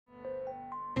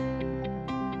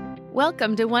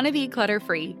Welcome to Wanna Be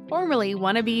Clutter-Free, formerly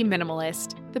Wanna Be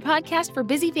Minimalist, the podcast for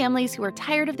busy families who are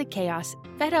tired of the chaos,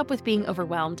 fed up with being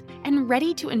overwhelmed, and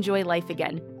ready to enjoy life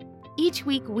again. Each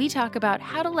week, we talk about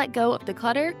how to let go of the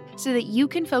clutter so that you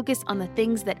can focus on the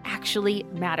things that actually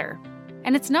matter.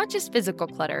 And it's not just physical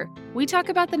clutter. We talk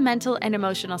about the mental and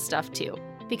emotional stuff too,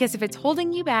 because if it's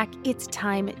holding you back, it's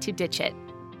time to ditch it.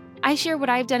 I share what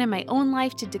I've done in my own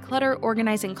life to declutter,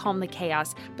 organize, and calm the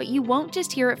chaos, but you won't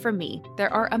just hear it from me.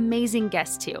 There are amazing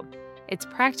guests too. It's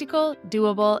practical,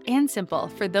 doable, and simple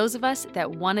for those of us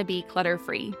that want to be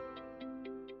clutter-free.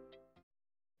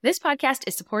 This podcast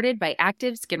is supported by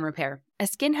Active Skin Repair, a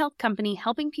skin health company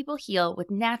helping people heal with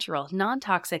natural,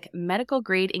 non-toxic,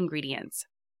 medical-grade ingredients.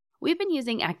 We've been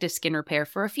using Active Skin Repair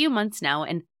for a few months now,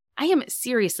 and I am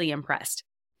seriously impressed.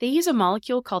 They use a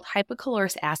molecule called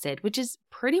hypochlorous acid, which is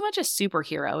pretty much a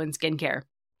superhero in skincare.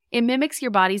 It mimics your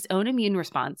body's own immune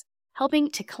response, helping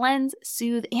to cleanse,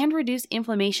 soothe, and reduce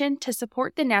inflammation to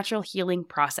support the natural healing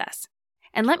process.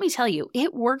 And let me tell you,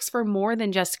 it works for more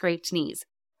than just scraped knees.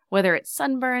 Whether it's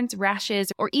sunburns,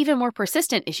 rashes, or even more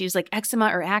persistent issues like eczema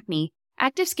or acne,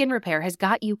 Active Skin Repair has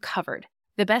got you covered.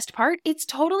 The best part? It's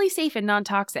totally safe and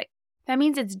non-toxic. That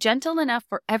means it's gentle enough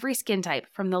for every skin type,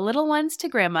 from the little ones to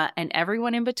grandma and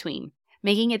everyone in between,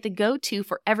 making it the go-to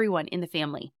for everyone in the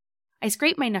family. I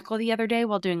scraped my knuckle the other day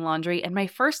while doing laundry, and my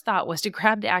first thought was to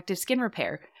grab the Active Skin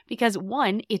Repair because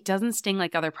 1, it doesn't sting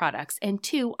like other products, and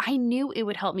 2, I knew it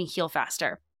would help me heal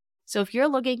faster. So if you're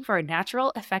looking for a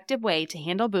natural, effective way to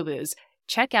handle boo-boos,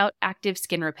 check out Active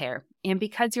Skin Repair. And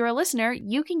because you're a listener,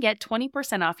 you can get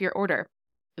 20% off your order.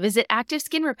 Visit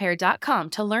ActiveSkinRepair.com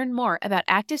to learn more about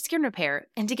Active Skin Repair,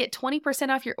 and to get 20%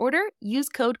 off your order, use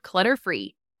code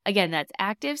CLUTTERFREE. Again, that's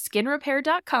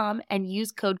ActiveSkinRepair.com and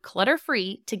use code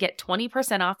CLUTTERFREE to get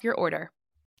 20% off your order.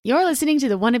 You're listening to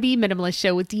the Wanna Be Minimalist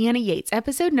Show with Deanna Yates,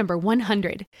 episode number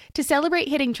 100. To celebrate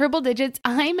hitting triple digits,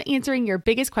 I'm answering your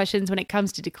biggest questions when it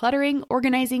comes to decluttering,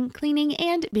 organizing, cleaning,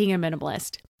 and being a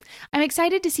minimalist. I'm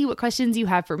excited to see what questions you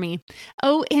have for me.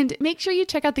 Oh, and make sure you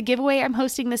check out the giveaway I'm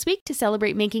hosting this week to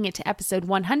celebrate making it to episode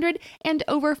 100 and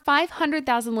over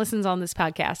 500,000 listens on this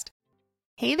podcast.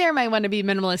 Hey there, my wannabe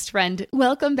minimalist friend.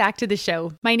 Welcome back to the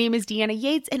show. My name is Deanna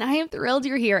Yates, and I am thrilled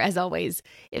you're here as always.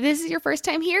 If this is your first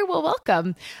time here, well,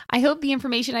 welcome. I hope the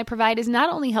information I provide is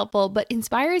not only helpful, but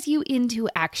inspires you into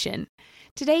action.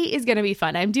 Today is going to be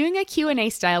fun. I'm doing a Q&A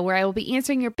style where I will be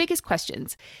answering your biggest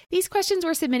questions. These questions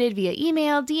were submitted via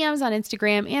email, DMs on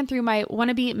Instagram, and through my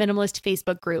Wannabe Minimalist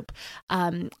Facebook group.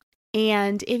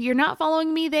 And if you're not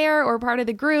following me there or part of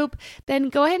the group, then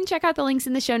go ahead and check out the links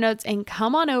in the show notes and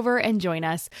come on over and join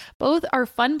us. Both are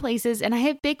fun places, and I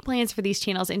have big plans for these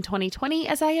channels in 2020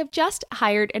 as I have just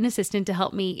hired an assistant to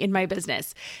help me in my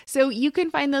business. So you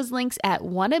can find those links at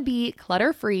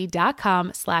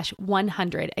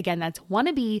wannabeclutterfree.com/100. Again, that's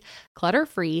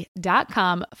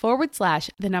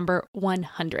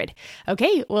wannabeclutterfree.com/100.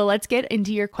 Okay, well, let's get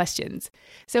into your questions.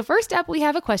 So first up, we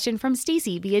have a question from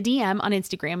Stacy via DM on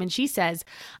Instagram, and she says,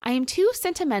 I am too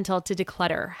sentimental to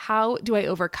declutter. How do I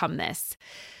overcome this?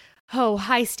 Oh,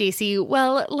 hi, Stacy.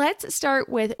 Well, let's start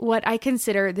with what I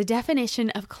consider the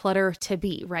definition of clutter to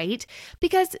be, right?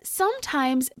 Because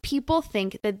sometimes people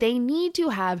think that they need to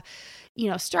have,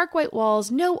 stark white walls,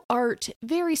 no art,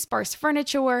 very sparse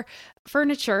furniture,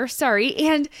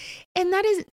 and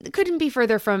that couldn't be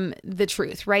further from the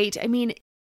truth, right? I mean,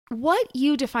 what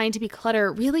you define to be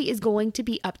clutter really is going to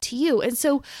be up to you. And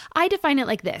so I define it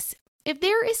like this. If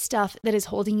there is stuff that is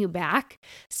holding you back,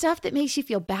 stuff that makes you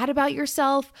feel bad about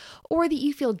yourself or that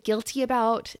you feel guilty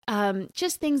about,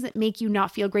 just things that make you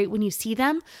not feel great when you see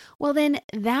them, well, then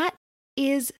that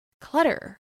is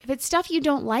clutter. If it's stuff you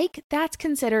don't like, that's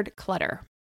considered clutter.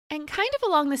 And kind of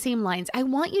along the same lines, I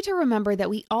want you to remember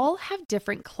that we all have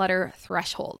different clutter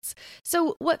thresholds.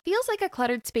 So what feels like a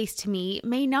cluttered space to me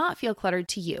may not feel cluttered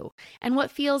to you. And what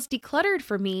feels decluttered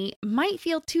for me might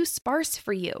feel too sparse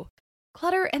for you.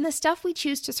 Clutter and the stuff we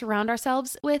choose to surround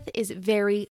ourselves with is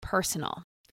very personal.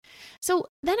 So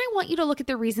then I want you to look at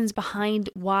the reasons behind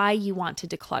why you want to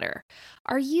declutter.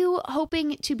 Are you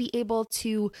hoping to be able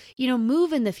to,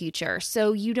 move in the future?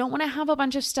 So you don't want to have a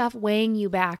bunch of stuff weighing you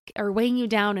back or weighing you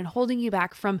down and holding you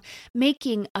back from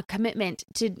making a commitment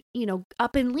to,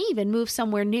 up and leave and move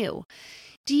somewhere new.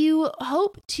 Do you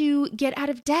hope to get out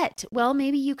of debt? Well,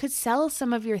 maybe you could sell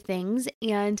some of your things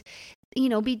and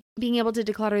being able to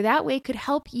declutter that way could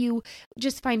help you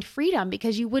just find freedom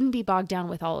because you wouldn't be bogged down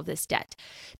with all of this debt.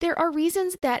 There are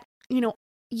reasons that,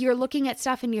 you're looking at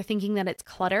stuff and you're thinking that it's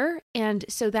clutter. And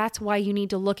so that's why you need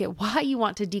to look at why you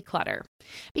want to declutter.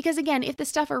 Because again, if the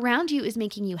stuff around you is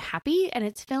making you happy and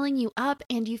it's filling you up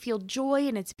and you feel joy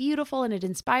and it's beautiful and it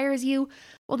inspires you,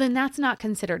 well, then that's not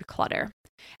considered clutter.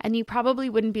 And you probably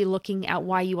wouldn't be looking at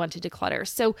why you want to declutter.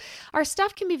 So our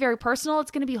stuff can be very personal. It's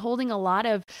going to be holding a lot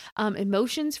of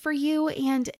emotions for you.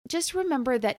 And just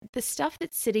remember that the stuff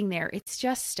that's sitting there, it's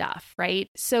just stuff, right?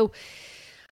 So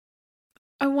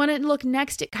I want to look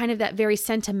next at kind of that very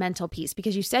sentimental piece,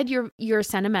 because you said you're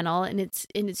sentimental and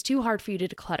it's too hard for you to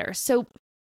declutter. So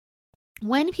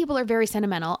when people are very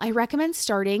sentimental, I recommend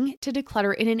starting to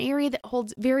declutter in an area that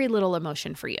holds very little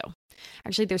emotion for you.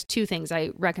 Actually, there's two things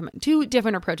I recommend, two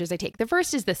different approaches I take. The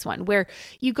first is this one, where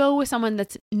you go with someone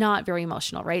that's not very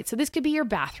emotional, right? So this could be your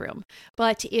bathroom.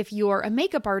 But if you're a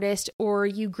makeup artist or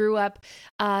you grew up,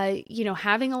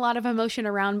 having a lot of emotion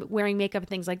around wearing makeup and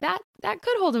things like that, that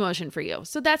could hold emotion for you.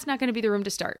 So that's not going to be the room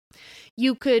to start.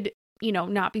 You could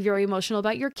not be very emotional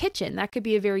about your kitchen. That could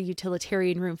be a very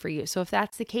utilitarian room for you. So if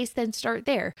that's the case, then start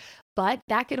there. But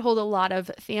that could hold a lot of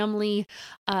family,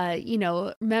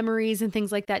 memories and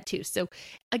things like that too. So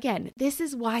again, this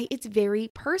is why it's very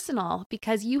personal,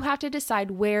 because you have to decide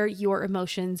where your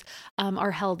emotions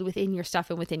are held within your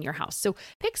stuff and within your house. So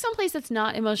pick someplace that's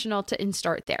not emotional and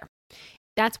start there.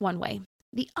 That's one way.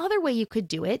 The other way you could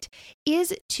do it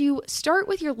is to start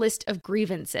with your list of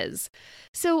grievances.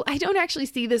 So I don't actually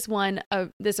see this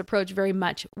approach very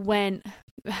much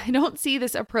I don't see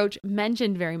this approach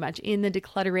mentioned very much in the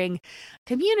decluttering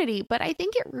community, but I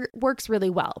think it works really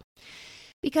well.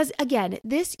 Because again,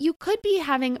 you could be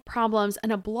having problems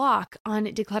and a block on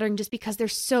decluttering just because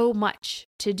there's so much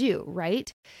to do,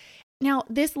 right? Now,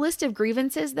 this list of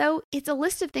grievances, though, it's a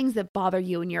list of things that bother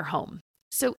you in your home.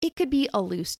 So it could be a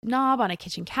loose knob on a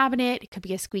kitchen cabinet. It could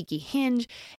be a squeaky hinge.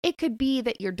 It could be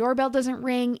that your doorbell doesn't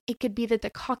ring. It could be that the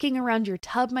caulking around your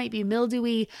tub might be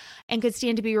mildewy and could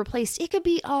stand to be replaced. It could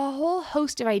be a whole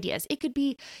host of ideas. It could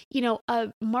be,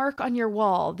 a mark on your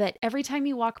wall that every time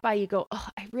you walk by, you go, oh,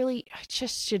 I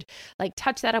just should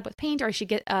touch that up with paint, or I should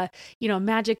get a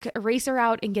magic eraser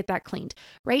out and get that cleaned,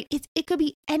 right? It could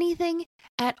be anything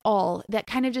at all that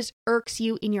kind of just irks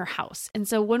you in your house. And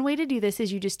so one way to do this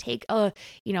is you just take a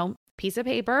piece of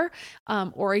paper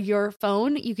or your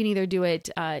phone. You can either do it,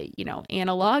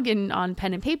 analog and on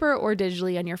pen and paper, or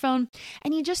digitally on your phone.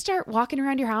 And you just start walking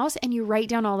around your house and you write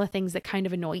down all the things that kind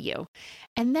of annoy you.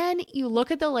 And then you look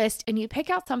at the list and you pick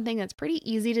out something that's pretty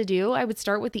easy to do. I would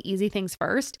start with the easy things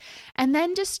first, and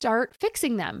then just start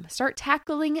fixing them. Start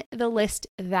tackling the list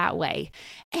that way.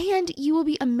 And you will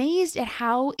be amazed at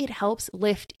how it helps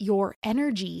lift your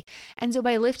energy. And so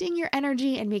by lifting your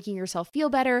energy and making yourself feel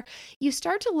better, you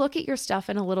start to look at your stuff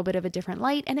in a little bit of a different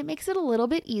light, and it makes it a little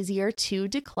bit easier to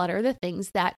declutter the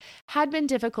things that had been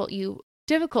difficult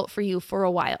for you for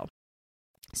a while.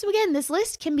 So again, this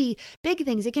list can be big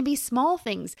things. It can be small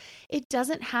things. It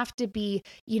doesn't have to be,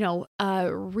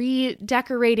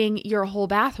 redecorating your whole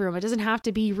bathroom. It doesn't have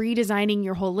to be redesigning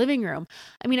your whole living room.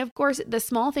 I mean, of course, the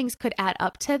small things could add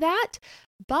up to that,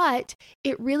 but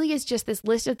it really is just this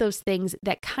list of those things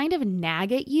that kind of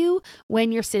nag at you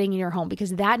when you're sitting in your home,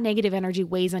 because that negative energy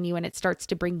weighs on you and it starts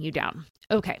to bring you down.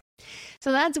 Okay.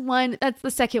 So that's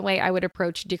the second way I would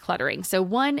approach decluttering. So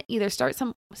one, either start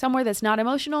somewhere that's not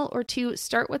emotional, or two,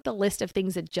 start with the list of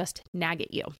things that just nag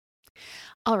at you.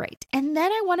 All right. And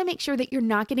then I want to make sure that you're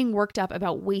not getting worked up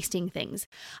about wasting things.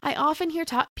 I often hear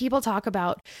people talk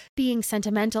about being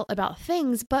sentimental about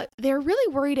things, but they're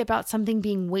really worried about something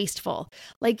being wasteful.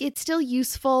 Like it's still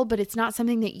useful, but it's not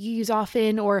something that you use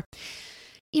often, or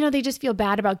they just feel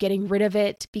bad about getting rid of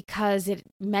it because it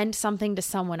meant something to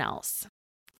someone else.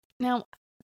 Now,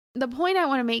 the point I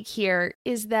want to make here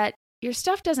is that your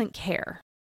stuff doesn't care.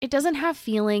 It doesn't have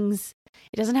feelings.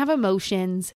 It doesn't have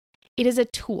emotions. It is a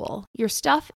tool. Your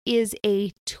stuff is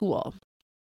a tool.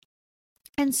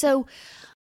 And so,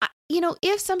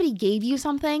 if somebody gave you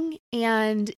something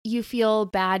and you feel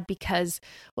bad because,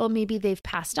 well, maybe they've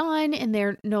passed on and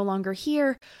they're no longer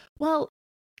here, well,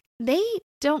 they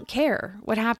don't care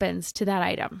what happens to that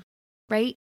item,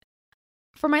 right?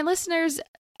 For my listeners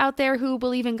out there who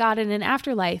believe in God and an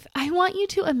afterlife, I want you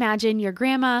to imagine your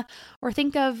grandma, or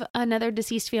think of another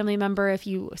deceased family member if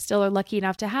you still are lucky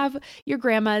enough to have your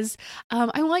grandmas.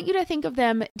 I want you to think of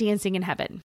them dancing in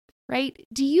heaven, right?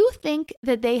 Do you think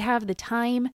that they have the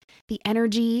time, the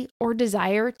energy, or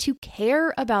desire to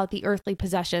care about the earthly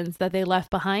possessions that they left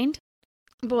behind?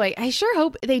 Boy, I sure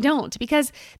hope they don't,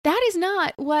 because that is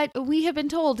not what we have been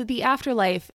told the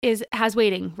afterlife has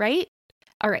waiting, right?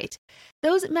 All right.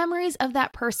 Those memories of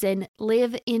that person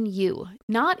live in you,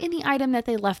 not in the item that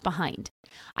they left behind.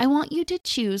 I want you to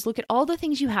choose, look at all the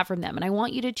things you have from them, and I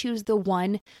want you to choose the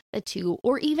 1, the 2,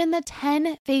 or even the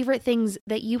 10 favorite things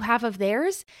that you have of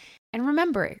theirs. And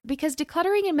remember, because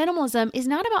decluttering and minimalism is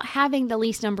not about having the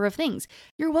least number of things.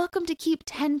 You're welcome to keep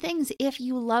 10 things if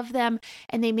you love them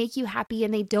and they make you happy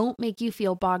and they don't make you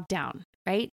feel bogged down,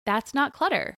 right? That's not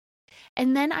clutter.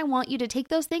 And then I want you to take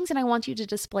those things and I want you to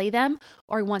display them,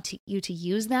 or I want you to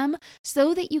use them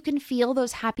so that you can feel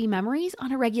those happy memories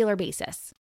on a regular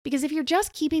basis. Because if you're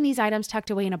just keeping these items tucked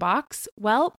away in a box,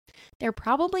 well, they're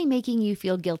probably making you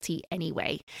feel guilty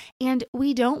anyway. And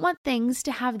we don't want things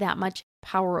to have that much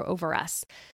power over us.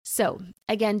 So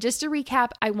again, just to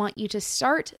recap, I want you to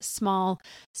start small,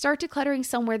 start decluttering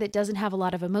somewhere that doesn't have a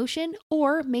lot of emotion,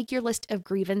 or make your list of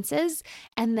grievances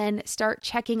and then start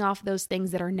checking off those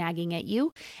things that are nagging at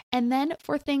you. And then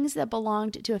for things that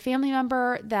belonged to a family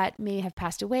member that may have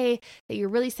passed away, that you're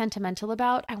really sentimental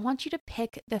about, I want you to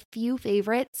pick the few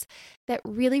favorites that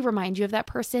really remind you of that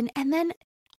person and then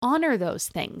honor those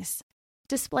things,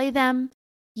 display them,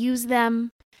 use them,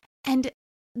 and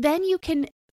then you can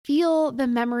feel the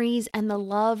memories and the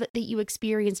love that you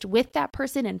experienced with that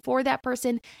person and for that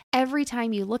person every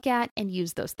time you look at and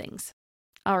use those things.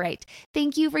 All right.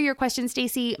 Thank you for your question,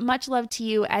 Stacy. Much love to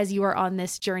you as you are on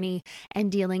this journey and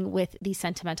dealing with these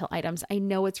sentimental items. I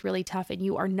know it's really tough and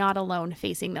you are not alone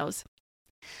facing those.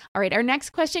 All right, our next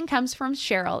question comes from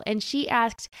Cheryl, and she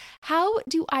asked, how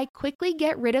do I quickly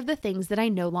get rid of the things that I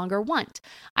no longer want?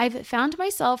 I've found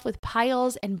myself with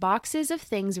piles and boxes of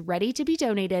things ready to be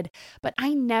donated, but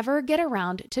I never get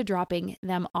around to dropping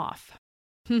them off.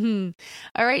 All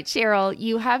right, Cheryl,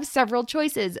 you have several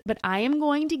choices, but I am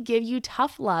going to give you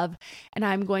tough love, and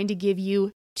I'm going to give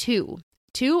you two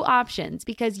options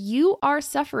because you are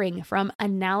suffering from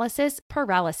analysis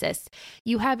paralysis.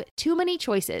 You have too many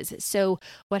choices. So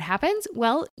what happens?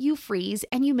 Well, you freeze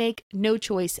and you make no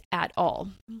choice at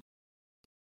all.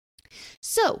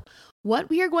 So what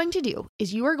we are going to do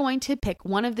is you are going to pick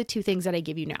one of the 2 things that I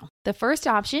give you now. The first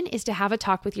option is to have a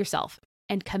talk with yourself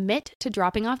and commit to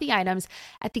dropping off the items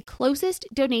at the closest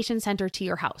donation center to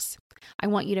your house. I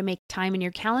want you to make time in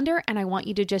your calendar and I want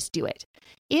you to just do it.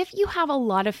 If you have a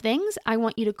lot of things, I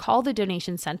want you to call the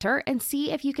donation center and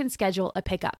see if you can schedule a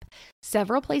pickup.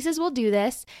 Several places will do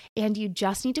this and you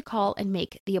just need to call and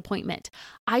make the appointment.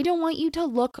 I don't want you to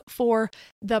look for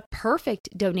the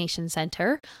perfect donation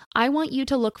center. I want you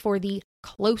to look for the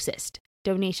closest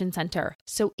donation center.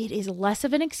 So it is less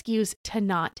of an excuse to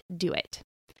not do it.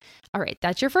 All right,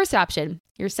 that's your first option.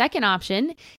 Your second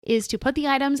option is to put the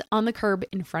items on the curb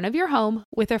in front of your home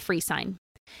with a free sign.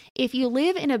 If you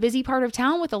live in a busy part of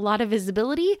town with a lot of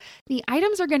visibility, the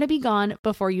items are going to be gone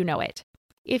before you know it.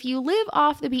 If you live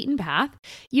off the beaten path,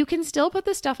 you can still put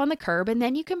the stuff on the curb and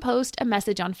then you can post a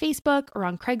message on Facebook or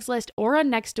on Craigslist or on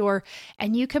Nextdoor,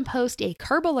 and you can post a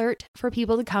curb alert for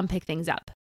people to come pick things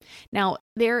up. Now,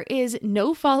 there is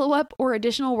no follow-up or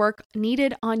additional work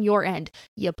needed on your end.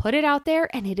 You put it out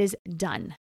there and it is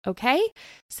done. Okay?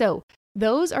 So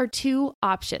those are 2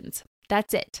 options.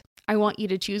 That's it. I want you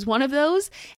to choose one of those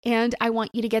and I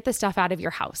want you to get the stuff out of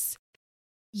your house.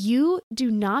 You do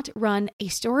not run a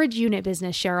storage unit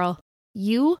business, Cheryl.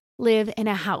 You live in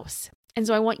a house. And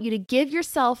so I want you to give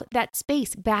yourself that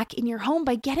space back in your home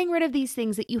by getting rid of these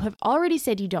things that you have already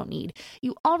said you don't need.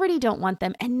 You already don't want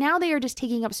them. And now they are just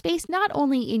taking up space, not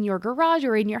only in your garage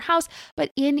or in your house,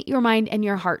 but in your mind and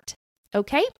your heart.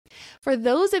 Okay? For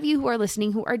those of you who are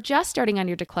listening who are just starting on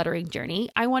your decluttering journey,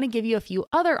 I want to give you a few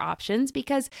other options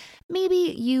because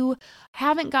maybe you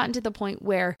haven't gotten to the point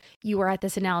where you are at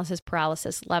this analysis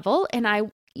paralysis level.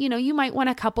 And you might want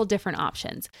a couple different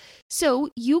options. So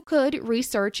you could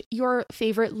research your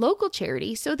favorite local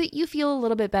charity so that you feel a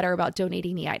little bit better about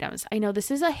donating the items. I know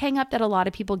this is a hang up that a lot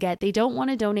of people get. They don't want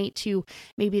to donate to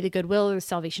maybe the Goodwill or the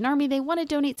Salvation Army. They want to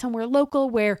donate somewhere local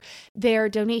where their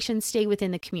donations stay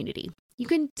within the community. You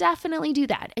can definitely do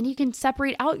that. And you can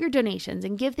separate out your donations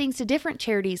and give things to different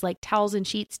charities like towels and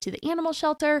sheets to the animal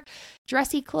shelter,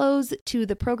 dressy clothes to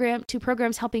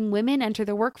programs helping women enter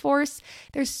the workforce.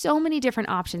 There's so many different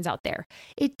options out there.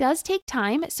 It does take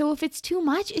time. So if it's too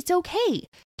much, it's okay.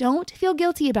 Don't feel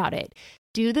guilty about it.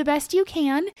 Do the best you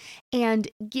can and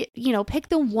pick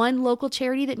the one local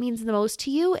charity that means the most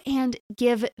to you and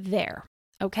give there.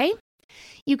 Okay?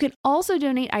 You can also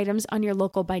donate items on your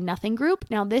local Buy Nothing group.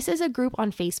 Now, this is a group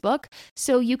on Facebook,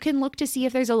 so you can look to see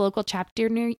if there's a local chapter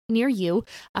near you.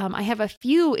 I have a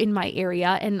few in my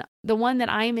area, and the one that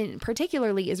I'm in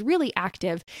particularly is really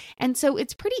active. And so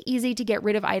it's pretty easy to get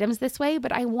rid of items this way,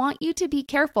 but I want you to be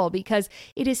careful because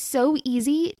it is so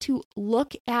easy to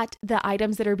look at the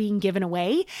items that are being given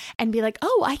away and be like,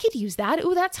 oh, I could use that.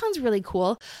 Oh, that sounds really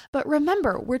cool. But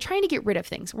remember, we're trying to get rid of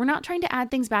things. We're not trying to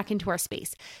add things back into our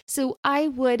space. So I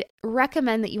would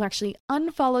recommend that you actually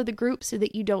unfollow the group so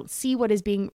that you don't see what is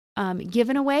being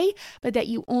given away, but that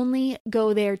you only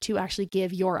go there to actually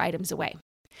give your items away.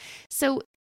 So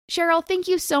Cheryl, thank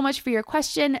you so much for your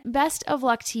question. Best of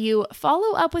luck to you.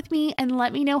 Follow up with me and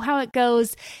let me know how it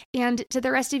goes. And to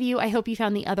the rest of you, I hope you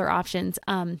found the other options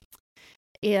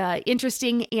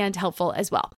interesting and helpful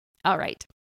as well. All right.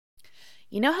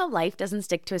 You know how life doesn't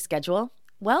stick to a schedule?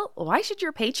 Well, why should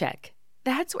your paycheck?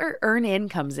 That's where EarnIn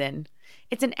comes in.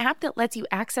 It's an app that lets you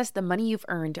access the money you've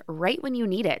earned right when you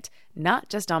need it, not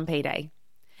just on payday.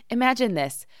 Imagine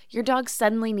this. Your dog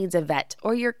suddenly needs a vet,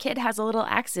 or your kid has a little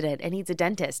accident and needs a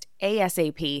dentist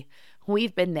ASAP.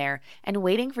 We've been there, and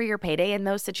waiting for your payday in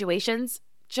those situations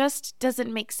just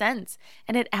doesn't make sense,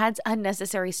 and it adds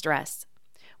unnecessary stress.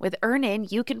 With EarnIn,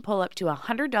 you can pull up to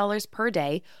 $100 per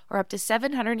day or up to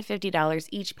 $750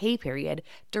 each pay period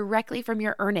directly from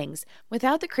your earnings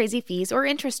without the crazy fees or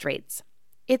interest rates.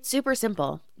 It's super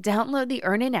simple. Download the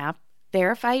EarnIn app,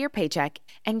 verify your paycheck,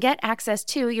 and get access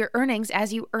to your earnings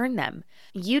as you earn them.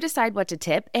 You decide what to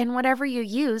tip, and whatever you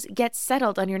use gets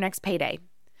settled on your next payday.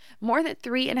 More than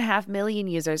 3.5 million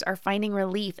users are finding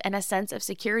relief and a sense of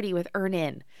security with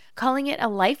EarnIn, calling it a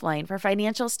lifeline for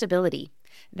financial stability.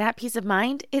 That peace of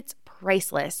mind, it's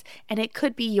priceless, and it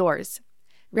could be yours.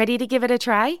 Ready to give it a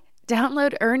try?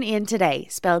 Download EarnIn today,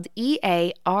 spelled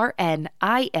EARNIN,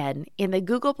 in the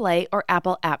Google Play or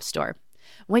Apple App Store.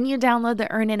 When you download the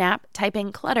EarnIn app, type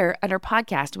in Clutter under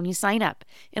podcast when you sign up.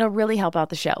 It'll really help out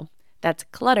the show. That's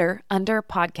Clutter under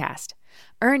podcast.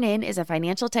 EarnIn is a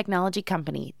financial technology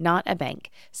company, not a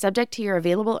bank. Subject to your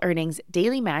available earnings,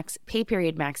 daily max, pay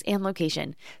period max, and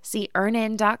location. See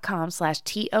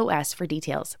earnin.com/TOS for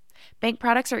details. Bank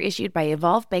products are issued by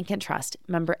Evolve Bank and Trust,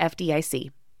 member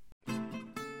FDIC.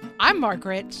 I'm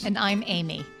Margaret. And I'm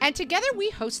Amy. And together we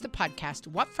host the podcast,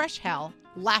 What Fresh Hell?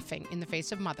 Laughing in the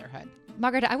Face of Motherhood.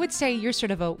 Margaret, I would say you're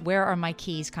sort of a where are my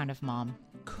keys kind of mom.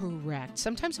 Correct.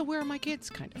 Sometimes a where are my kids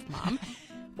kind of mom.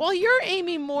 Well, you're,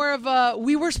 Amy, more of a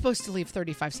we were supposed to leave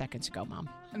 35 seconds ago, mom.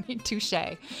 I mean, touche.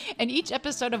 In each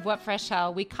episode of What Fresh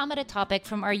Hell, we come at a topic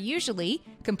from our usually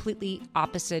completely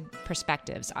opposite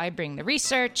perspectives. I bring the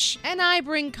research. And I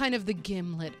bring kind of the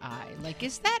gimlet eye. Like,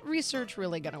 is that research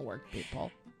really going to work,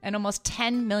 people? And almost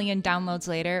 10 million downloads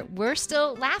later, we're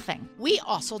still laughing. We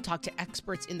also talk to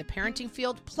experts in the parenting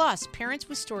field, plus parents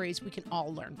with stories we can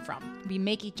all learn from. We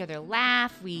make each other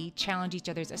laugh, we challenge each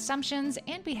other's assumptions,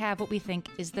 and we have what we think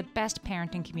is the best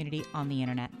parenting community on the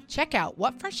internet. Check out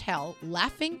What Fresh Hell,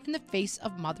 Laughing in the Face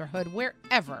of Motherhood,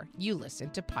 wherever you listen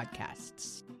to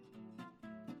podcasts.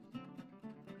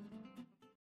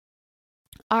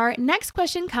 Our next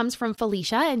question comes from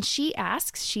Felicia, and she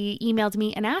emailed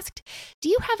me and asked, do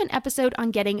you have an episode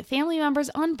on getting family members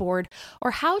on board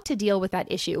or how to deal with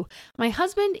that issue? My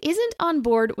husband isn't on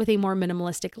board with a more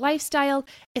minimalistic lifestyle,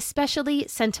 especially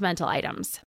sentimental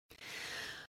items.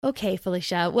 Okay,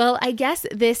 Felicia. Well, I guess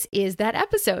this is that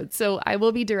episode, so I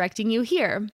will be directing you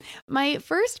here. My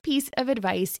first piece of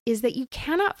advice is that you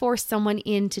cannot force someone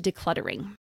into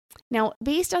decluttering. Now,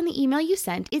 based on the email you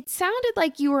sent, it sounded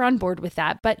like you were on board with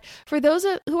that. But for those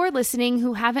who are listening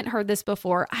who haven't heard this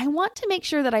before, I want to make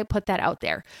sure that I put that out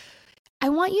there. I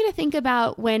want you to think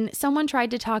about when someone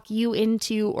tried to talk you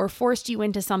into or forced you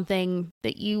into something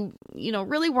that you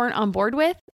really weren't on board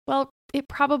with. Well, it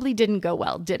probably didn't go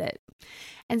well, did it?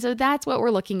 And so that's what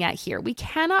we're looking at here. We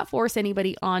cannot force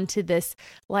anybody onto this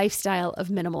lifestyle of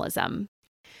minimalism.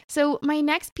 So my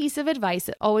next piece of advice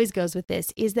that always goes with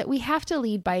this is that we have to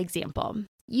lead by example.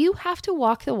 You have to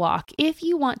walk the walk if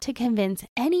you want to convince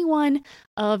anyone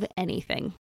of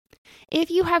anything. If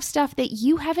you have stuff that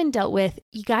you haven't dealt with,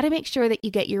 you got to make sure that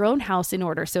you get your own house in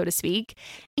order, so to speak,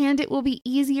 and it will be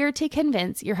easier to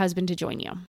convince your husband to join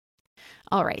you.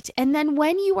 All right. And then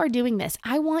when you are doing this,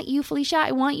 I want you, Felicia,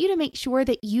 I want you to make sure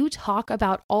that you talk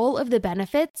about all of the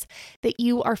benefits that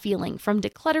you are feeling from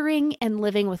decluttering and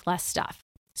living with less stuff.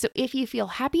 So if you feel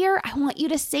happier, I want you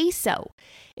to say so.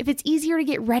 If it's easier to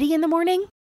get ready in the morning,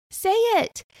 Say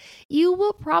it. You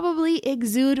will probably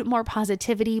exude more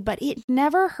positivity, but it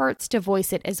never hurts to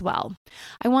voice it as well.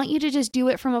 I want you to just do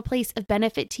it from a place of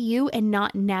benefit to you and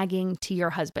not nagging to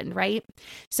your husband, right?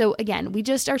 So again, we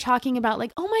just are talking about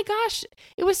like, oh my gosh,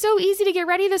 it was so easy to get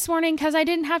ready this morning because I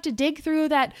didn't have to dig through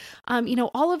that,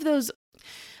 all of those,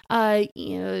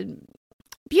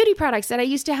 beauty products that I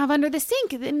used to have under the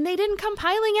sink, and they didn't come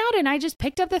piling out, and I just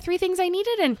picked up the 3 things I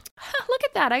needed, and look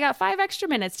at that, I got 5 extra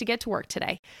minutes to get to work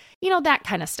today. That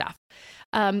kind of stuff.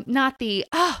 Not the,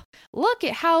 look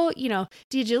at how,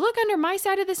 did you look under my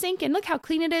side of the sink and look how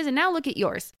clean it is, and now look at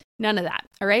yours. None of that,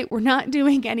 all right? We're not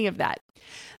doing any of that.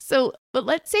 So, but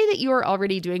let's say that you are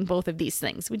already doing both of these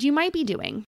things, which you might be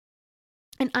doing.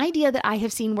 An idea that I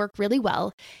have seen work really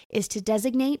well is to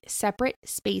designate separate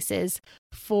spaces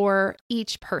for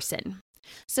each person.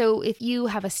 So if you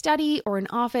have a study or an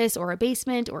office or a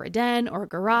basement or a den or a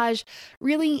garage,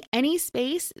 really any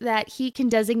space that he can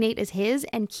designate as his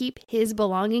and keep his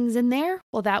belongings in there,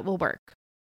 well, that will work.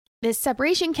 This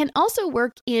separation can also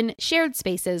work in shared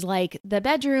spaces like the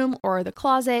bedroom or the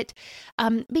closet,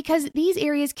 because these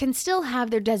areas can still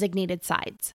have their designated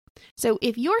sides. So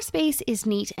if your space is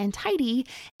neat and tidy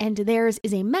and theirs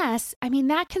is a mess,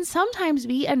 that can sometimes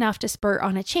be enough to spur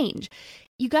on a change.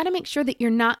 You got to make sure that you're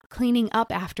not cleaning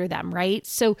up after them, right?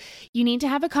 So you need to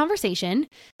have a conversation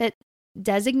that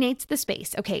designates the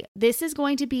space. Okay, this is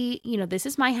going to be, this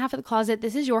is my half of the closet.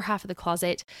 This is your half of the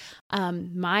closet.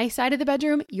 My side of the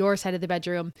bedroom, your side of the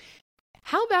bedroom.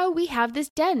 How about we have this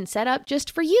den set up just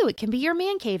for you? It can be your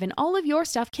man cave and all of your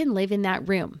stuff can live in that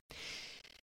room.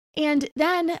 And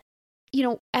then,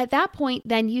 at that point,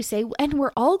 then you say, and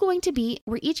we're each going to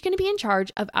be in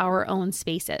charge of our own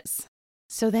spaces.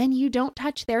 So then you don't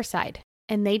touch their side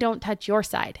and they don't touch your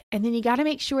side. And then you got to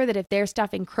make sure that if their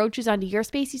stuff encroaches onto your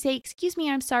space, you say, excuse me,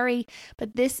 I'm sorry,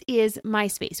 but this is my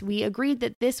space. We agreed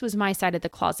that this was my side of the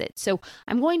closet. So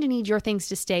I'm going to need your things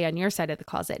to stay on your side of the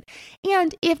closet.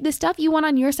 And if the stuff you want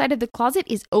on your side of the closet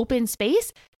is open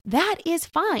space, that is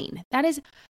fine. That is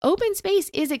open space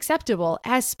is acceptable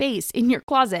as space in your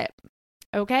closet.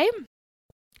 Okay?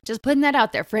 Just putting that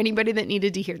out there for anybody that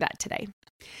needed to hear that today.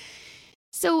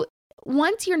 So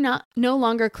once you're no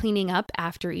longer cleaning up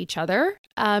after each other,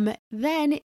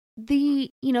 then the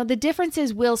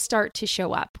differences will start to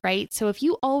show up, right? So if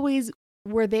you always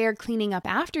were there cleaning up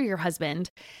after your husband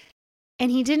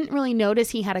and he didn't really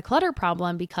notice he had a clutter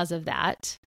problem because of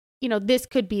that, this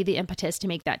could be the impetus to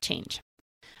make that change.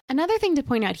 Another thing to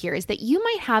point out here is that you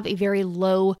might have a very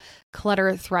low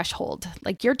clutter threshold.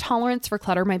 Like your tolerance for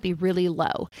clutter might be really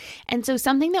low. And so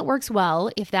something that works well,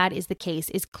 if that is the case,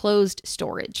 is closed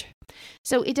storage.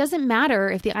 So it doesn't matter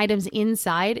if the items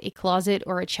inside a closet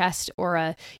or a chest or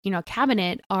a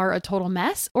cabinet are a total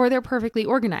mess or they're perfectly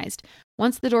organized.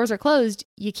 Once the doors are closed,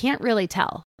 you can't really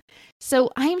tell. So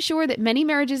I'm sure that many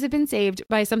marriages have been saved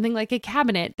by something like a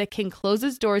cabinet that can close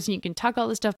its doors and you can tuck all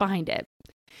the stuff behind it.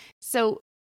 So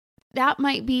that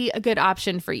might be a good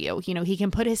option for you. He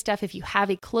can put his stuff, if you have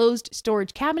a closed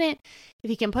storage cabinet, if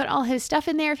he can put all his stuff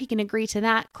in there, if he can agree to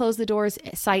that, close the doors,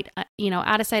 out of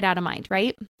sight, out of mind,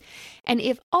 right? And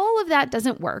if all of that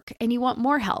doesn't work and you want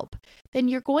more help, then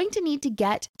you're going to need to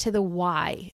get to the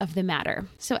why of the matter.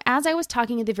 So as I was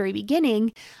talking at the very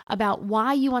beginning about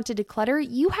why you want to declutter,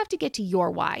 you have to get to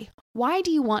your why. Why do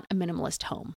you want a minimalist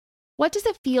home? What does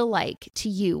it feel like to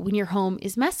you when your home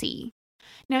is messy?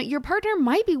 Now, your partner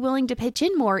might be willing to pitch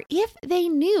in more if they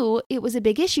knew it was a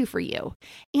big issue for you,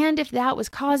 and if that was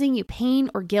causing you pain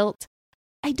or guilt.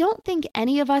 I don't think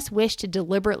any of us wish to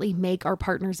deliberately make our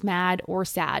partners mad or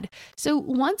sad. So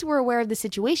once we're aware of the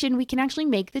situation, we can actually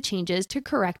make the changes to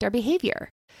correct our behavior.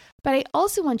 But I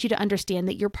also want you to understand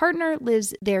that your partner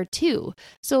lives there too.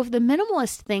 So if the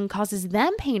minimalist thing causes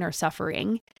them pain or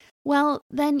suffering, well,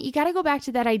 then you got to go back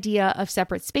to that idea of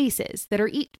separate spaces that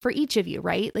are for each of you,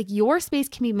 right? Like your space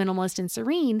can be minimalist and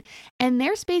serene, and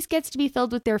their space gets to be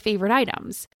filled with their favorite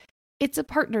items. It's a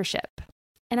partnership.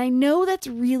 And I know that's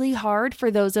really hard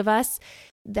for those of us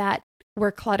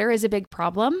where clutter is a big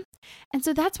problem. And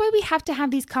so that's why we have to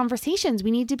have these conversations.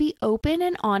 We need to be open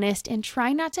and honest and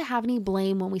try not to have any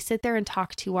blame when we sit there and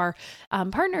talk to our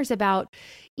partners about,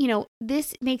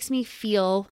 this makes me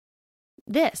feel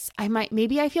this.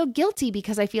 Maybe I feel guilty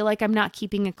because I feel like I'm not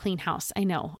keeping a clean house. I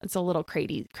know it's a little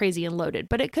crazy and loaded,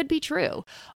 but it could be true.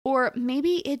 Or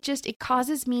maybe it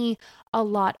causes me a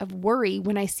lot of worry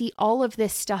when I see all of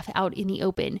this stuff out in the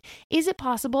open. Is it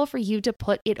possible for you to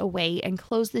put it away and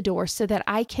close the door so that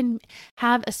I can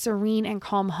have a serene and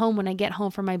calm home when I get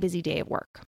home from my busy day at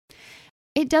work?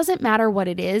 It doesn't matter what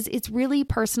it is. It's really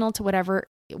personal to whatever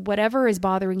whatever is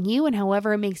bothering you and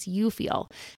however it makes you feel.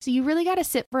 So you really got to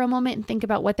sit for a moment and think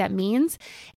about what that means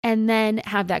and then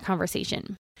have that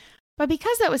conversation. But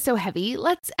because that was so heavy,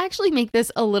 let's actually make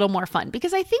this a little more fun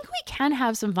because I think we can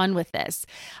have some fun with this.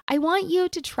 I want you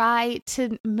to try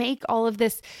to make all of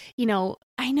this,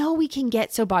 I know we can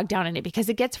get so bogged down in it because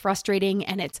it gets frustrating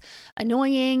and it's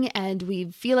annoying and we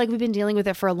feel like we've been dealing with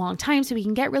it for a long time, so we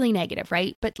can get really negative,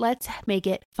 right? But let's make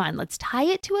it fun. Let's tie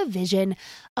it to a vision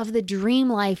of the dream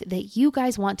life that you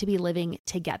guys want to be living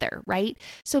together, right?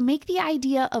 So make the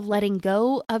idea of letting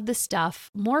go of the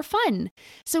stuff more fun.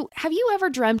 So have you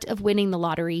ever dreamt of winning the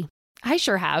lottery? I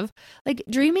sure have.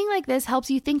 Dreaming like this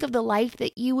helps you think of the life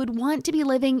that you would want to be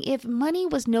living if money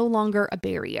was no longer a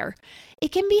barrier.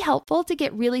 It can be helpful to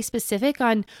get really specific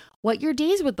on what your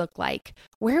days would look like.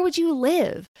 Where would you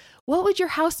live? What would your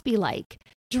house be like?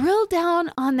 Drill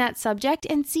down on that subject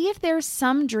and see if there's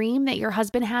some dream that your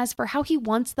husband has for how he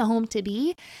wants the home to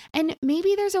be. And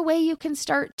maybe there's a way you can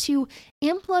start to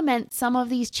implement some of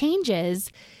these changes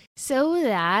so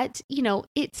that,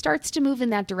 it starts to move in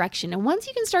that direction. And once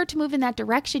you can start to move in that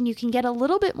direction, you can get a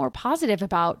little bit more positive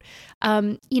about,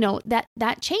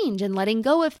 that change and letting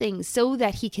go of things so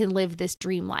that he can live this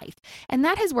dream life. And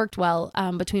that has worked well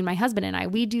between my husband and I.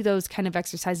 We do those kind of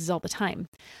exercises all the time.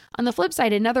 On the flip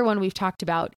side, another one we've talked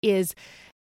about is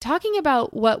talking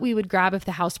about what we would grab if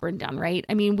the house burned down, right?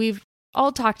 I mean, we've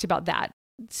all talked about that.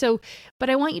 But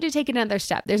I want you to take another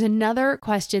step. There's another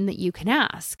question that you can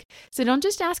ask. So don't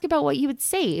just ask about what you would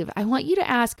save. I want you to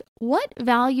ask, what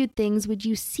valued things would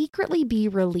you secretly be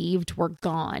relieved were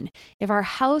gone if our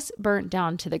house burnt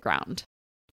down to the ground?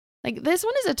 This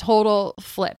one is a total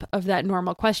flip of that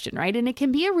normal question, right? And it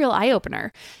can be a real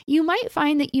eye-opener. You might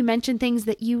find that you mention things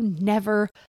that you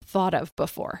never thought of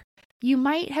before. You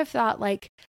might have thought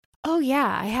oh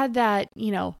yeah, I had that,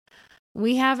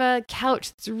 we have a couch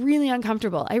that's really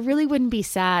uncomfortable. I really wouldn't be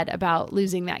sad about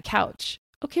losing that couch.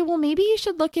 Okay, well, maybe you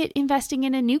should look at investing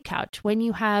in a new couch when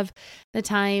you have the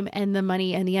time and the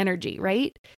money and the energy,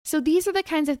 right? So these are the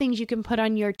kinds of things you can put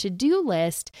on your to-do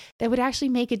list that would actually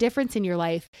make a difference in your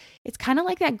life. It's kind of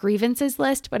like that grievances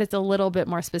list, but it's a little bit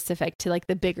more specific to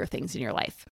the bigger things in your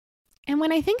life. And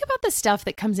when I think about the stuff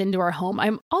that comes into our home,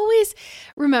 I'm always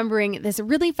remembering this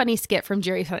really funny skit from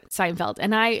Jerry Seinfeld,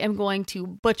 and I am going to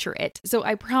butcher it. So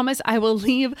I promise I will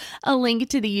leave a link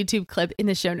to the YouTube clip in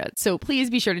the show notes. So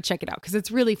please be sure to check it out because it's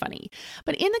really funny.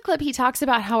 But in the clip, he talks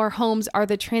about how our homes are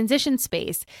the transition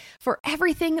space for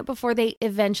everything before they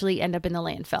eventually end up in the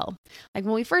landfill.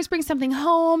 When we first bring something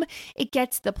home, it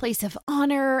gets the place of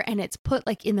honor and it's put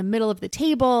in the middle of the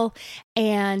table.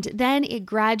 And then it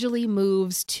gradually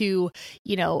moves to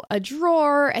a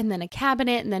drawer and then a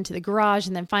cabinet and then to the garage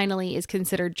and then finally is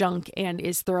considered junk and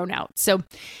is thrown out. So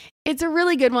it's a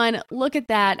really good one. Look at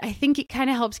that. I think it kind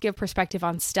of helps give perspective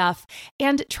on stuff.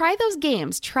 And try those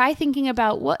games. Try thinking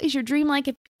about what is your dream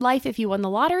life if you won the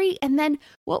lottery, and then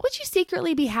what would you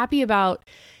secretly be happy about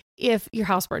if your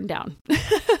house burned down?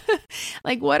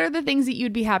 What are the things that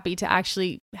you'd be happy to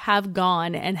actually have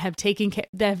gone and have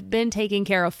been taken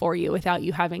care of for you without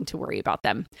you having to worry about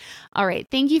them? All right.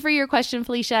 Thank you for your question,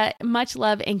 Felicia. Much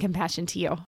love and compassion to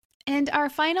you. And our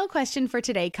final question for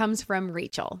today comes from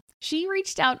Rachel. She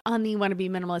reached out on the Wanna Be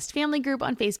Minimalist family group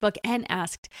on Facebook and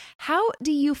asked, how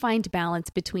do you find balance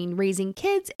between raising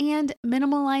kids and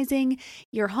minimalizing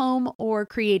your home or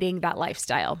creating that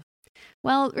lifestyle?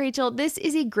 Well, Rachel, this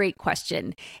is a great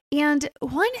question. And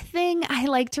one thing I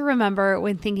like to remember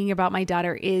when thinking about my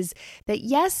daughter is that,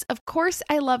 yes, of course,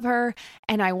 I love her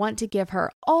and I want to give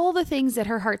her all the things that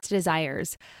her heart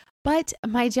desires. But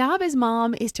my job as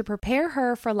mom is to prepare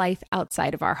her for life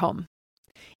outside of our home.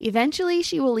 Eventually,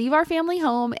 she will leave our family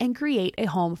home and create a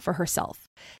home for herself.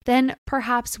 Then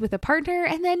perhaps with a partner,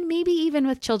 and then maybe even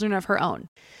with children of her own.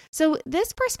 So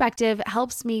this perspective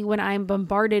helps me when I'm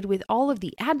bombarded with all of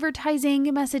the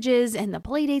advertising messages and the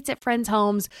play dates at friends'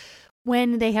 homes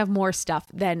when they have more stuff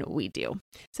than we do.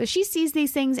 So she sees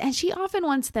these things and she often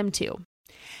wants them too.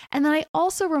 And then I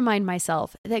also remind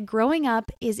myself that growing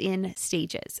up is in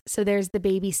stages. So there's the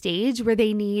baby stage where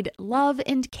they need love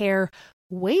and care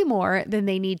way more than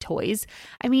they need toys.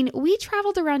 I mean, we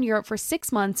traveled around Europe for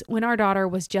 6 months when our daughter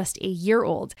was just a year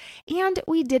old, and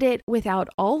we did it without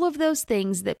all of those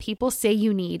things that people say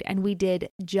you need, and we did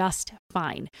just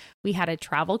fine. We had a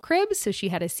travel crib, so she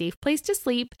had a safe place to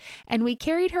sleep, and we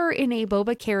carried her in a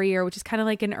boba carrier, which is kind of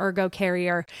like an ergo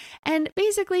carrier, and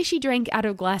basically she drank out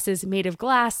of glasses made of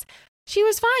glass. She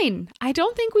was fine. I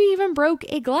don't think we even broke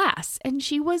a glass, and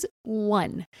she was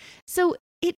 1. So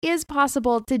it is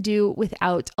possible to do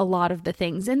without a lot of the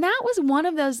things. And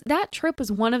that trip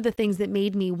was one of the things that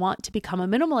made me want to become a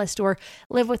minimalist or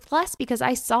live with less, because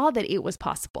I saw that it was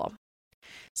possible.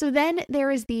 So then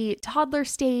there is the toddler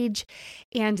stage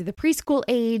and the preschool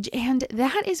age, and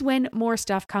that is when more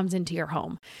stuff comes into your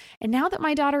home. And now that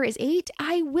my daughter is 8,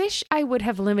 I wish I would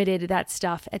have limited that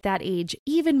stuff at that age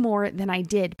even more than I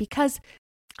did, because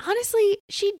honestly,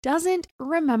 she doesn't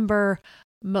remember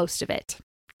most of it.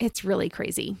 It's really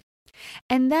crazy.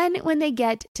 And then when they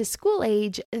get to school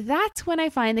age, that's when I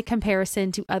find the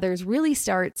comparison to others really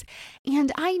starts,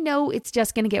 and I know it's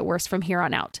just going to get worse from here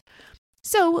on out.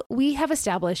 So we have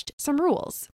established some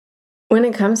rules. When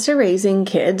it comes to raising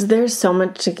kids, there's so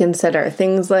much to consider.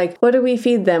 Things like, what do we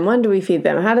feed them? When do we feed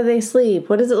them? How do they sleep?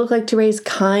 What does it look like to raise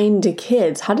kind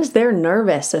kids? How does their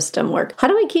nervous system work? How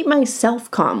do I keep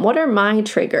myself calm? What are my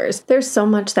triggers? There's so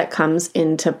much that comes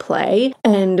into play,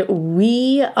 and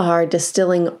we are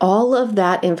distilling all of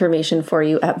that information for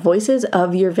you at Voices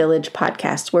of Your Village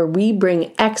podcast, where we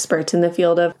bring experts in the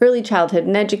field of early childhood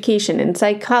and education and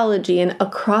psychology and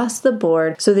across the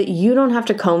board so that you don't have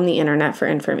to comb the internet for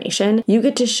information. You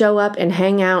get to show up and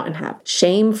hang out and have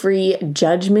shame-free,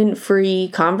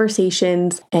 judgment-free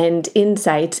conversations and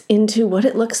insights into what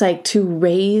it looks like to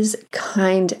raise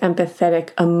kind,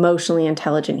 empathetic, emotionally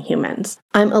intelligent humans.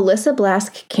 I'm Alyssa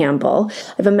Blask Campbell.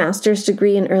 I have a master's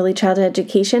degree in early childhood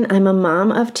education. I'm a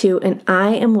mom of 2, and I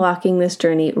am walking this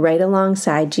journey right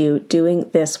alongside you doing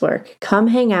this work. Come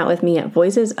hang out with me at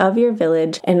Voices of Your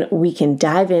Village, and we can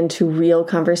dive into real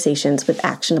conversations with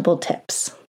actionable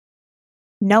tips.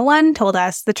 No one told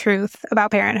us the truth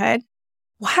about parenthood.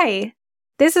 Why?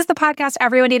 This is the podcast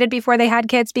everyone needed before they had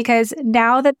kids, because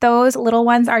now that those little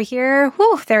ones are here,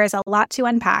 there is a lot to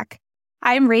unpack.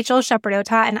 I'm Rachel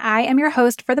Shepardota, and I am your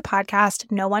host for the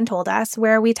podcast No One Told Us,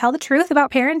 where we tell the truth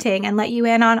about parenting and let you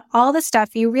in on all the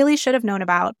stuff you really should have known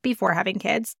about before having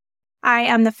kids. I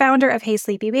am the founder of Hey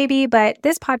Sleepy Baby, but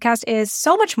this podcast is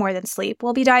so much more than sleep.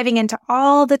 We'll be diving into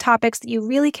all the topics that you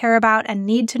really care about and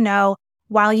need to know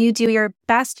while you do your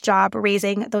best job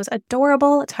raising those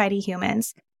adorable, tiny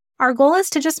humans. Our goal is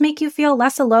to just make you feel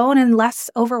less alone and less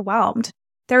overwhelmed.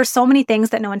 There are so many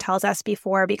things that no one tells us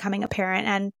before becoming a parent,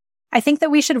 and I think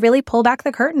that we should really pull back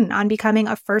the curtain on becoming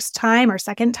a first-time or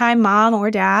second-time mom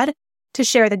or dad to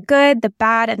share the good, the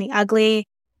bad, and the ugly.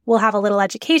 We'll have a little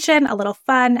education, a little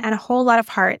fun, and a whole lot of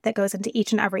heart that goes into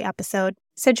each and every episode.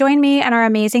 So join me and our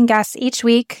amazing guests each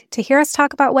week to hear us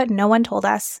talk about what no one told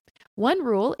us. One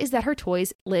rule is that her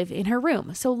toys live in her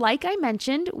room. So like I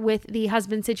mentioned with the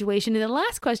husband situation in the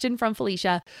last question from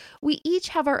Felicia, we each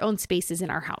have our own spaces in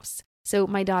our house. So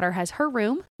my daughter has her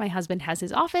room, my husband has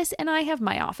his office, and I have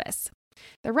my office.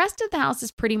 The rest of the house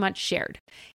is pretty much shared.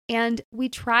 And we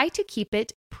try to keep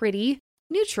it pretty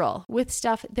neutral with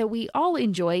stuff that we all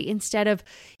enjoy instead of,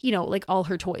 like all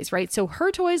her toys, right? So her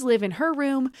toys live in her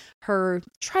room, her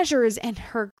treasures and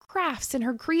her crafts and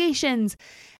her creations.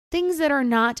 Things that are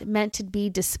not meant to be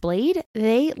displayed,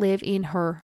 they live in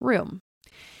her room.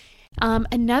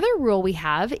 Another rule we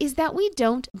have is that we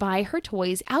don't buy her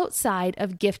toys outside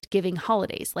of gift-giving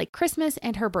holidays like Christmas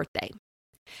and her birthday.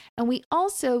 And we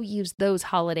also use those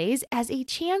holidays as a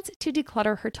chance to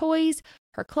declutter her toys,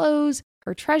 her clothes,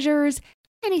 her treasures,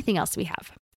 anything else we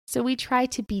have. So we try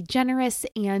to be generous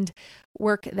and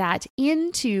work that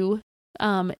into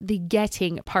the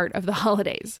getting part of the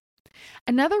holidays.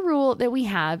 Another rule that we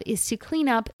have is to clean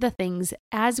up the things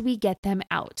as we get them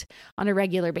out on a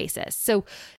regular basis. So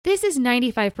this is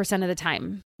 95% of the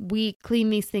time. We clean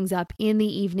these things up in the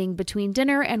evening between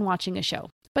dinner and watching a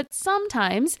show. But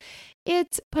sometimes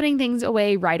it's putting things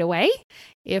away right away,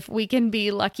 if we can be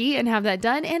lucky and have that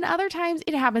done. And other times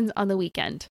it happens on the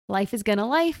weekend. Life is gonna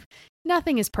life.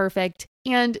 Nothing is perfect.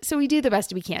 And so we do the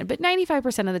best we can. But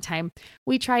 95% of the time,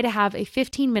 we try to have a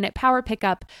 15-minute power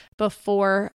pickup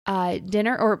before after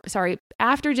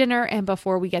dinner and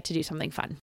before we get to do something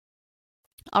fun.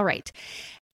 All right.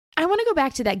 I want to go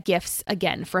back to that gifts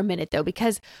again for a minute though,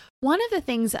 because one of the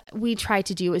things we try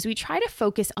to do is we try to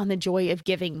focus on the joy of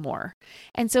giving more.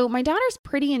 And so my daughter's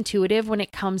pretty intuitive when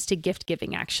it comes to gift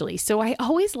giving, actually. So I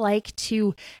always like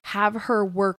to have her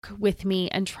work with me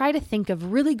and try to think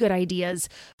of really good ideas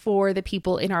for the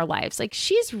people in our lives. Like,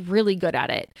 she's really good at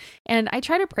it. And I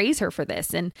try to praise her for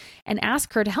this and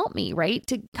ask her to help me, right?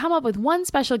 To come up with one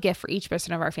special gift for each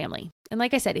person of our family. And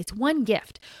like I said, it's one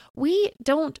gift. We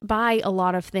don't buy a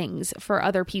lot of things for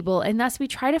other people, and thus we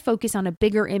try to focus on a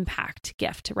bigger impact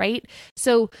gift, right?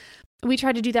 So we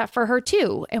try to do that for her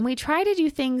too. And we try to do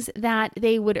things that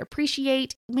they would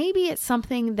appreciate. Maybe it's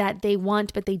something that they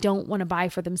want, but they don't want to buy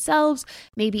for themselves.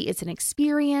 Maybe it's an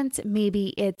experience.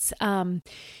 Maybe it's,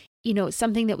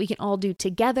 something that we can all do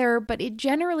together, but it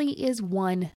generally is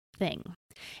one thing.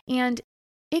 And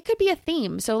it could be a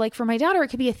theme. So like for my daughter, it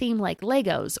could be a theme like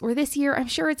Legos, or this year, I'm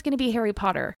sure it's going to be Harry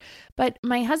Potter. But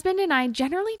my husband and I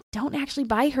generally don't actually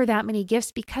buy her that many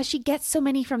gifts because she gets so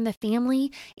many from the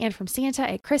family and from Santa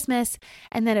at Christmas.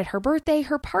 And then at her birthday,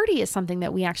 her party is something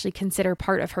that we actually consider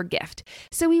part of her gift.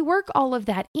 So we work all of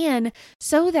that in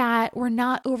so that we're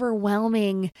not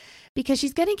overwhelming, because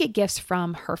she's going to get gifts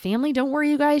from her family. Don't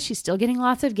worry, you guys, she's still getting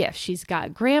lots of gifts. She's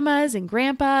got grandmas and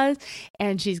grandpas,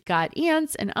 and she's got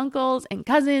aunts and uncles and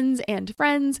cousins and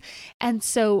friends. And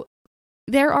so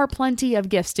there are plenty of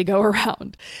gifts to go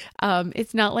around.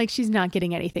 It's not like she's not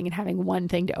getting anything and having one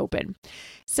thing to open.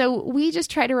 So we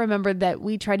just try to remember that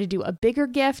we try to do a bigger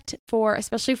gift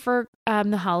especially for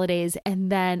the holidays. And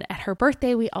then at her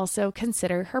birthday, we also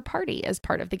consider her party as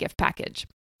part of the gift package.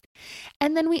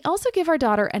 And then we also give our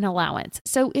daughter an allowance.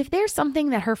 So if there's something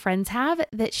that her friends have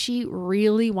that she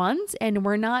really wants and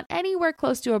we're not anywhere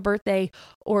close to a birthday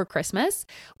or Christmas,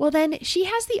 well, then she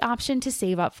has the option to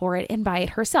save up for it and buy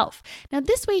it herself. Now,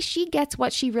 this way she gets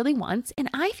what she really wants. And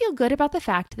I feel good about the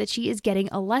fact that she is getting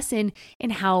a lesson in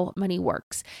how money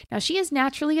works. Now, she is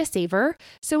naturally a saver,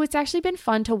 so it's actually been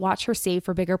fun to watch her save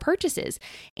for bigger purchases.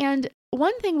 And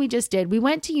one thing we just did, we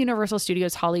went to Universal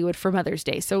Studios Hollywood for Mother's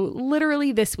Day, so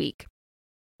literally this week.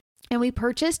 And we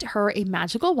purchased her a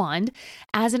magical wand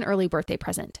as an early birthday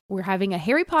present. We're having a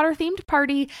Harry Potter themed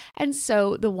party, and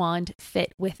so the wand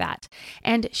fit with that.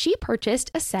 And she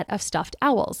purchased a set of stuffed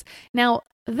owls. Now,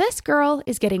 this girl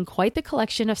is getting quite the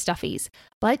collection of stuffies,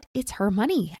 but it's her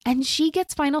money, and she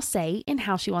gets final say in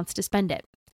how she wants to spend it.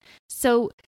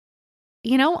 So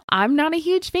I'm not a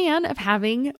huge fan of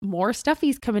having more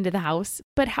stuffies come into the house,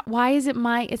 but why is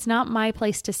it's not my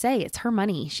place to say. It's her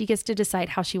money. She gets to decide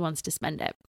how she wants to spend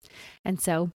it. And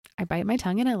so I bite my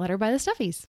tongue and I let her buy the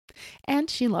stuffies,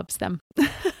 and she loves them.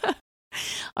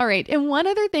 All right. And one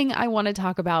other thing I want to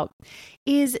talk about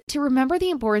is to remember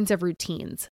the importance of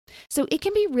routines. So it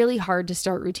can be really hard to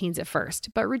start routines at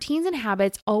first, but routines and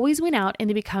habits always win out and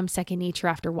they become second nature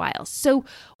after a while. So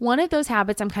one of those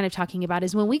habits I'm kind of talking about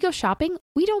is when we go shopping,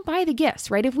 we don't buy the gifts,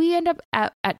 right? If we end up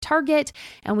at Target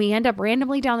and we end up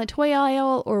randomly down the toy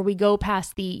aisle, or we go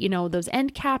past the, those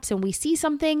end caps and we see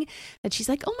something that she's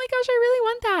like, oh my gosh, I really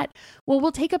want that. Well,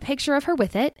 we'll take a picture of her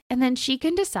with it, and then she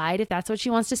can decide if that's what she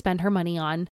wants to spend her money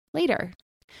on later.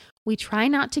 We try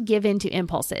not to give in to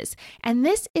impulses. And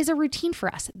this is a routine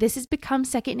for us. This has become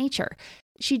second nature.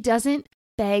 She doesn't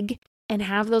beg and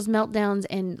have those meltdowns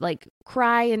and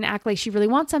cry and act like she really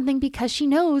wants something, because she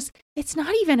knows it's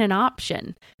not even an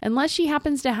option. Unless she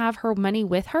happens to have her money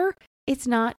with her, it's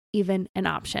not even an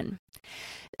option.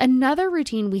 Another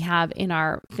routine we have in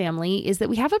our family is that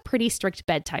we have a pretty strict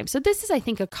bedtime. So this is, I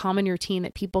think, a common routine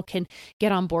that people can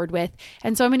get on board with.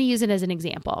 And so I'm going to use it as an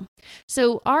example.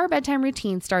 So our bedtime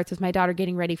routine starts with my daughter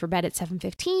getting ready for bed at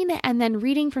 7:15 and then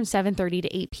reading from 7:30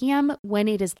 to 8 p.m. when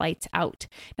it is lights out.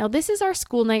 Now, this is our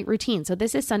school night routine. So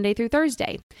this is Sunday through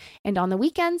Thursday. And on the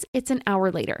weekends, it's an hour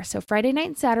later. So Friday night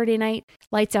and Saturday night,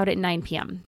 lights out at 9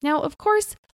 p.m. Now, of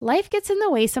course, life gets in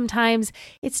the way sometimes.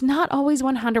 It's not always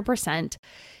 100%.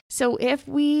 So if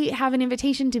we have an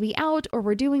invitation to be out, or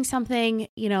we're doing something,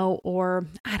 or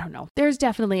I don't know, there's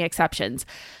definitely exceptions.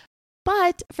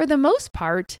 But for the most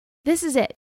part, this is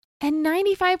it. And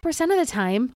 95% of the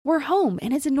time, we're home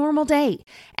and it's a normal day.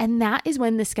 And that is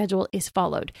when the schedule is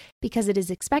followed, because it is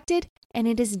expected and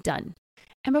it is done.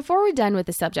 And before we're done with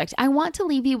the subject, I want to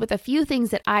leave you with a few things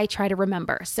that I try to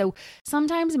remember. So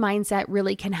sometimes mindset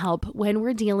really can help when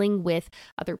we're dealing with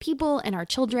other people and our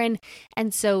children.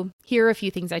 And so here are a few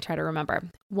things I try to remember.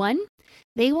 1,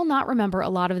 they will not remember a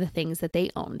lot of the things that they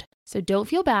owned. So don't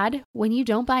feel bad when you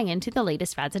don't buy into the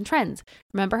latest fads and trends.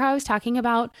 Remember how I was talking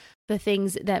about the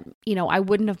things that, I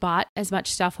wouldn't have bought as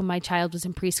much stuff when my child was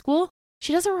in preschool?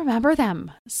 She doesn't remember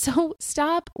them. So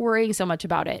stop worrying so much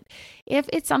about it. If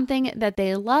it's something that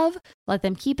they love, let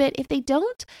them keep it. If they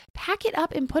don't, pack it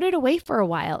up and put it away for a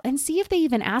while and see if they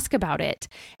even ask about it.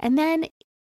 And then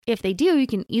if they do, you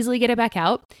can easily get it back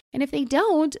out. And if they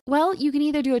don't, well, you can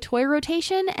either do a toy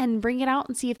rotation and bring it out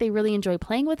and see if they really enjoy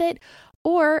playing with it.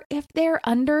 Or if they're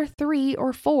under 3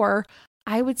 or 4,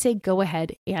 I would say go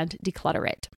ahead and declutter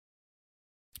it.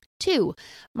 2,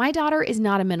 my daughter is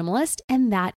not a minimalist,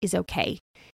 and that is okay.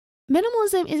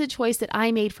 Minimalism is a choice that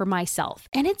I made for myself,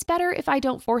 and it's better if I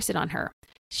don't force it on her.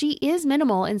 She is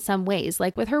minimal in some ways,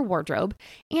 like with her wardrobe,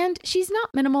 and she's not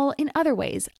minimal in other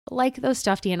ways, like those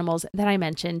stuffed animals that I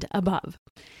mentioned above.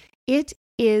 It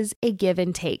is a give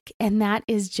and take, and that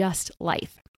is just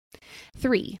life.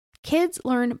 3, Kids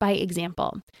learn by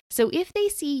example. So if they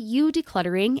see you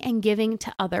decluttering and giving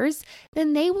to others,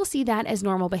 then they will see that as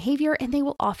normal behavior and they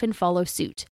will often follow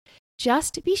suit.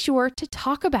 Just be sure to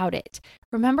talk about it.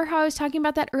 Remember how I was talking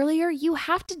about that earlier? You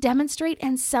have to demonstrate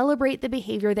and celebrate the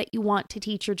behavior that you want to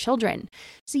teach your children.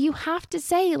 So you have to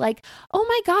say like, oh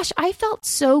my gosh, I felt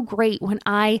so great when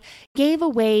I gave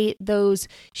away those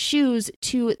shoes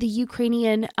to the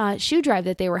Ukrainian shoe drive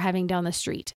that they were having down the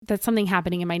street. That's something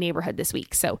happening in my neighborhood this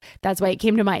week. So that's why it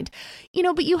came to mind.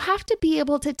 But you have to be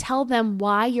able to tell them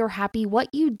why you're happy,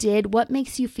 what you did, what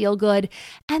makes you feel good.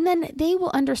 And then they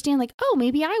will understand like, oh,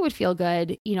 maybe I would feel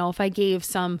good, if I gave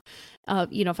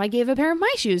if I gave a pair of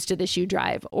my shoes to the shoe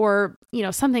drive or,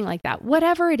 something like that.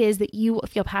 Whatever it is that you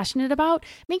feel passionate about,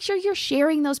 make sure you're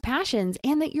sharing those passions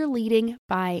and that you're leading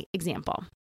by example.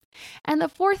 And the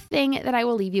fourth thing that I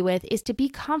will leave you with is to be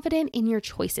confident in your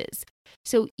choices.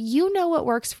 So you know what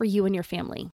works for you and your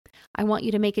family. I want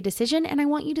you to make a decision and I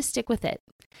want you to stick with it.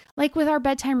 Like with our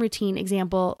bedtime routine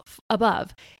example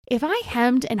above, if I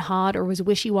hemmed and hawed or was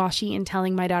wishy-washy in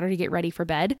telling my daughter to get ready for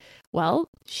bed, well,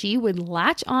 she would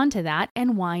latch onto that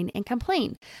and whine and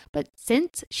complain. But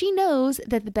since she knows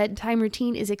that the bedtime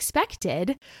routine is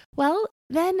expected, well,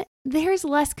 then there's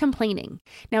less complaining.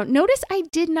 Now, notice I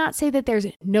did not say that there's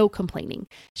no complaining.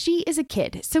 She is a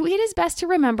kid, so it is best to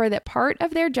remember that part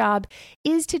of their job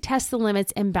is to test the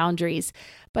limits and boundaries.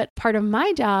 But part of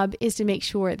my job is to make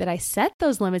sure that I set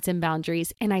those limits and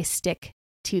boundaries and I stick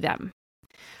to them.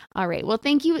 All right. Well,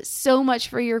 thank you so much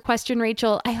for your question,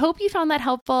 Rachel. I hope you found that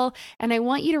helpful. And I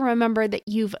want you to remember that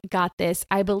you've got this.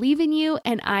 I believe in you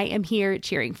and I am here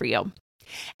cheering for you.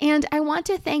 And I want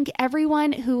to thank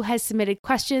everyone who has submitted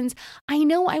questions. I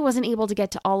know I wasn't able to get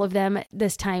to all of them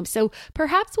this time, so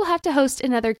perhaps we'll have to host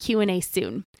another Q&A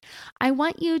soon. I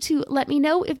want you to let me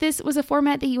know if this was a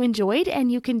format that you enjoyed, and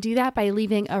you can do that by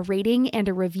leaving a rating and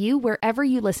a review wherever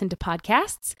you listen to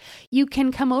podcasts. You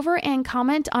can come over and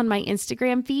comment on my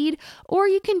Instagram feed, or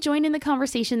you can join in the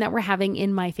conversation that we're having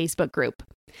in my Facebook group.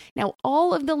 Now,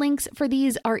 all of the links for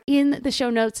these are in the show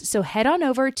notes, so head on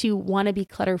over to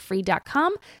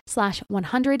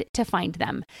wannabeclutterfree.com/100 to find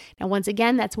them. Now, once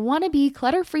again, that's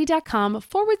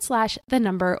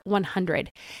wannabeclutterfree.com/100.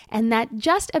 And that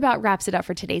just about wraps it up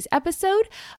for today's episode.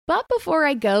 But before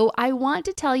I go, I want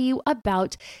to tell you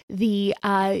about the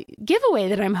giveaway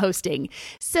that I'm hosting.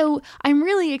 So I'm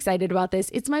really excited about this.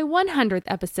 It's my 100th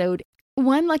episode.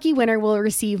 One lucky winner will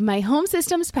receive my Home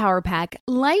Systems Power Pack,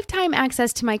 lifetime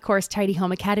access to my course Tidy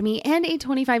Home Academy, and a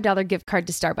 $25 gift card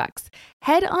to Starbucks.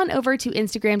 Head on over to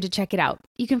Instagram to check it out.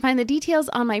 You can find the details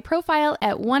on my profile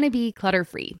at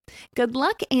wannabeclutterfree. Good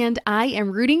luck, and I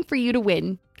am rooting for you to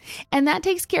win. And that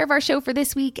takes care of our show for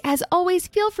this week. As always,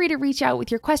 feel free to reach out with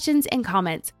your questions and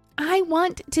comments. I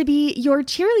want to be your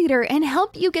cheerleader and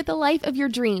help you get the life of your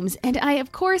dreams. And I,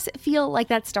 of course, feel like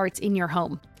that starts in your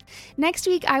home. Next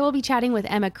week, I will be chatting with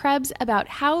Emma Krebs about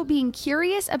how being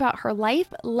curious about her life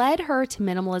led her to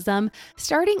minimalism,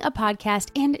 starting a podcast,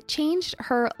 and changed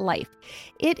her life.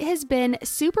 It has been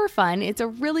super fun. It's a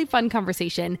really fun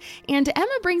conversation, and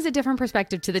Emma brings a different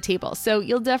perspective to the table, so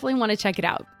you'll definitely want to check it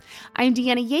out. I'm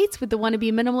Deanna Yates with the Wanna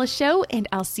Be Minimalist Show, and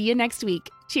I'll see you next week.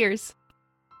 Cheers.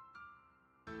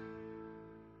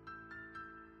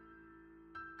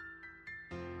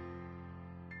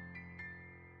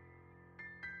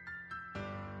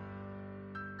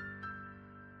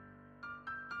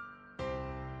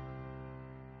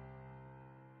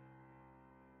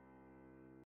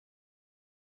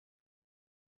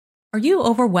 Are you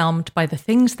overwhelmed by the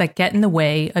things that get in the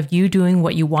way of you doing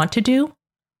what you want to do?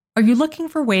 Are you looking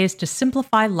for ways to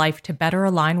simplify life to better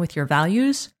align with your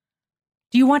values?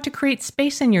 Do you want to create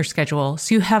space in your schedule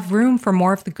so you have room for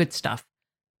more of the good stuff?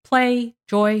 Play,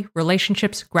 joy,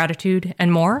 relationships, gratitude,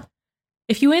 and more?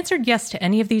 If you answered yes to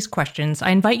any of these questions,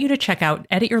 I invite you to check out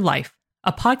Edit Your Life,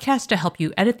 a podcast to help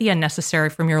you edit the unnecessary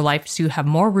from your life so you have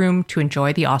more room to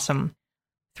enjoy the awesome.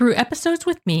 Through episodes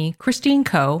with me, Christine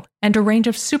Coe, and a range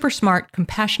of super smart,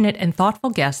 compassionate, and thoughtful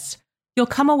guests, you'll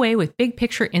come away with big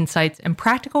picture insights and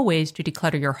practical ways to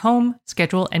declutter your home,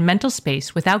 schedule, and mental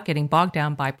space without getting bogged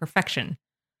down by perfection.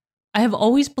 I have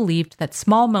always believed that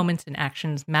small moments and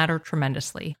actions matter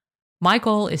tremendously. My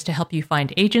goal is to help you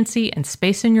find agency and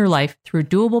space in your life through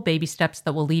doable baby steps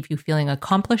that will leave you feeling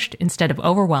accomplished instead of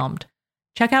overwhelmed.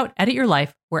 Check out Edit Your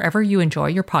Life wherever you enjoy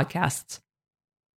your podcasts.